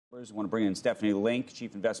I want to bring in Stephanie Link,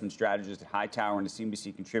 Chief Investment Strategist at Hightower and a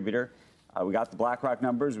CNBC contributor. We got the BlackRock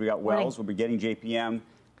numbers. We got Wells. We'll be getting JPM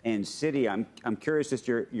and Citi. I'm curious as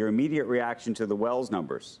to your immediate reaction to the Wells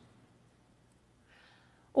numbers.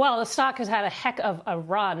 Well, the stock has had a heck of a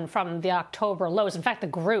run from the October lows. In fact, the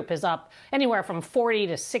group is up anywhere from 40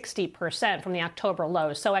 to 60% from the October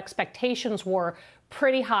lows. So expectations were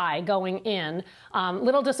pretty high going in.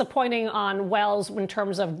 Little disappointing on Wells in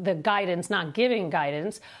terms of the guidance, not giving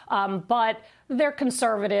guidance, but they're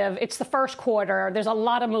conservative. It's the first quarter. There's a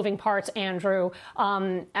lot of moving parts, Andrew.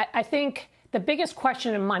 I think the biggest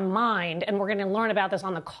question in my mind, and we're going to learn about this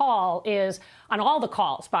on the call, is on all the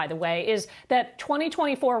calls, by the way, is that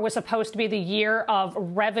 2024 was supposed to be the year of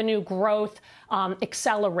revenue growth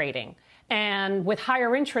accelerating. And with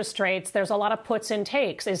higher interest rates, there's a lot of puts and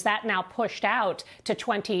takes. Is that now pushed out to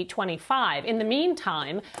 2025? In the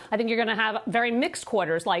meantime, I think you're going to have very mixed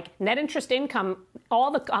quarters, like net interest income.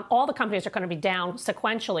 All the companies are going to be down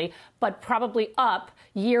sequentially, but probably up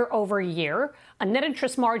year over year. Net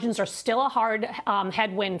interest margins are still a hard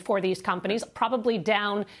headwind for these companies, probably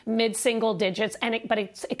down mid-single digits. But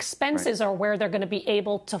expenses are where they're going to be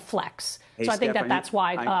able to flex. Hey, so I think that's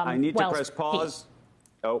why I need Wells to press pause.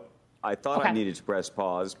 Oh. I thought I needed to press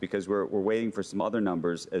pause because we're waiting for some other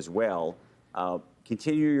numbers as well.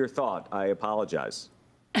 Continue your thought. I apologize.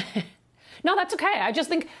 No, that's okay. I just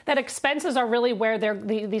think that expenses are really where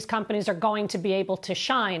these companies are going to be able to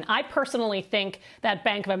shine. I personally think that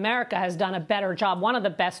Bank of America has done a better job, one of the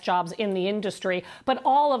best jobs in the industry. But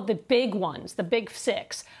all of the big ones, the big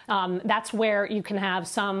six, that's where you can have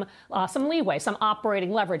some leeway, some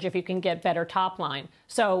operating leverage if you can get better top line.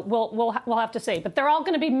 So we'll have to see. But they're all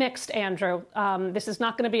going to be mixed, Andrew. This is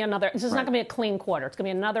not going to be another. This is not going to be a clean quarter. It's going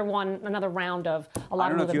to be another round of a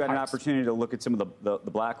lot of moving parts. I don't know if you had an opportunity to look at some of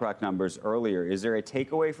the BlackRock numbers earlier. Is there a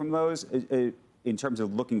takeaway from those in terms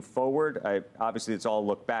of looking forward? Obviously, it's all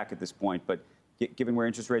look back at this point, but given where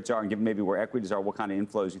interest rates are and given maybe where equities are, what kind of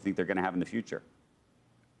inflows you think they're going to have in the future?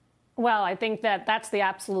 Well, I think that's the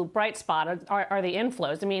absolute bright spot are the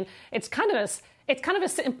inflows. I mean, it's kind of a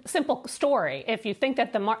simple story. If you think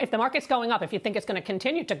that if the market's going up, if you think it's going to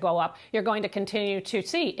continue to go up, you're going to continue to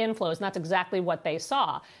see inflows, and that's exactly what they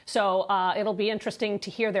saw. So it'll be interesting to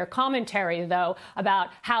hear their commentary, though, about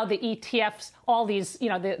how the ETFs, all these,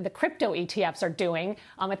 the crypto ETFs are doing.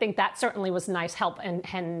 I think that certainly was nice help and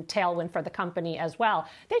tailwind for the company as well.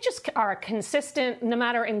 They just are consistent, no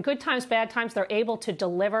matter in good times, bad times, they're able to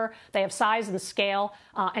deliver. They have size and scale,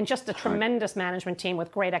 and just a tremendous management team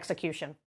with great execution.